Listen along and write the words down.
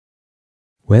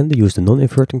when to use the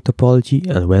non-inverting topology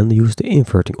and when to use the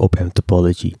inverting op-amp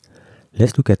topology.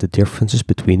 Let's look at the differences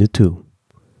between the two.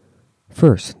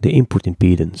 First, the input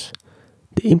impedance.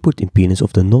 The input impedance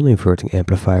of the non-inverting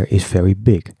amplifier is very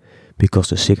big, because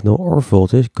the signal or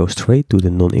voltage goes straight to the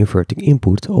non-inverting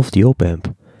input of the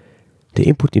op-amp. The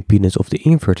input impedance of the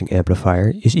inverting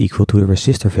amplifier is equal to the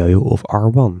resistor value of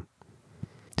R1.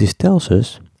 This tells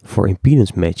us, for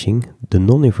impedance matching, the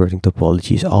non-inverting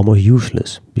topology is almost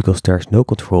useless, because there is no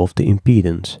control of the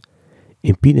impedance.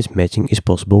 Impedance matching is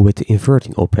possible with the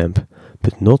inverting op-amp,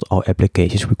 but not all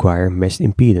applications require matched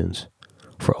impedance.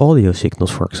 For audio signals,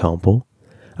 for example,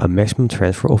 a maximum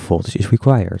transfer of voltage is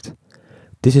required.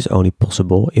 This is only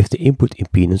possible if the input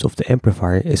impedance of the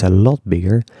amplifier is a lot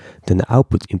bigger than the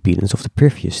output impedance of the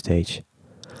previous stage.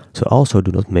 So also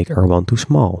do not make R1 too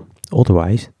small,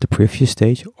 otherwise the previous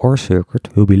stage or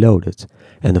circuit will be loaded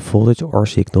and the voltage or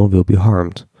signal will be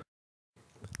harmed.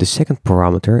 The second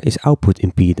parameter is output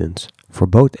impedance. For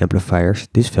both amplifiers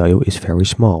this value is very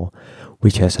small,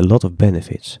 which has a lot of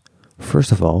benefits.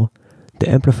 First of all, the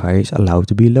amplifier is allowed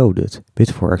to be loaded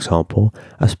with, for example,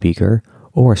 a speaker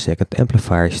or a second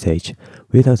amplifier stage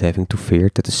without having to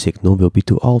fear that the signal will be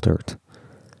too altered.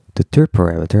 The third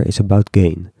parameter is about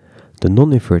gain. The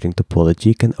non-inverting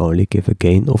topology can only give a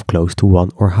gain of close to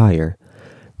 1 or higher.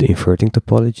 The inverting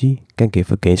topology can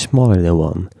give a gain smaller than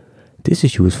 1. This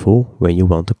is useful when you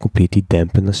want to completely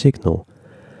dampen a signal.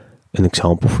 An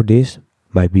example for this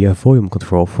might be a volume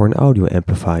control for an audio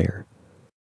amplifier.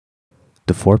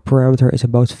 The fourth parameter is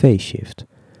about phase shift.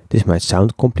 This might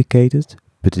sound complicated,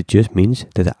 but it just means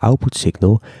that the output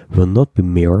signal will not be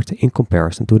mirrored in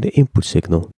comparison to the input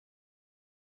signal.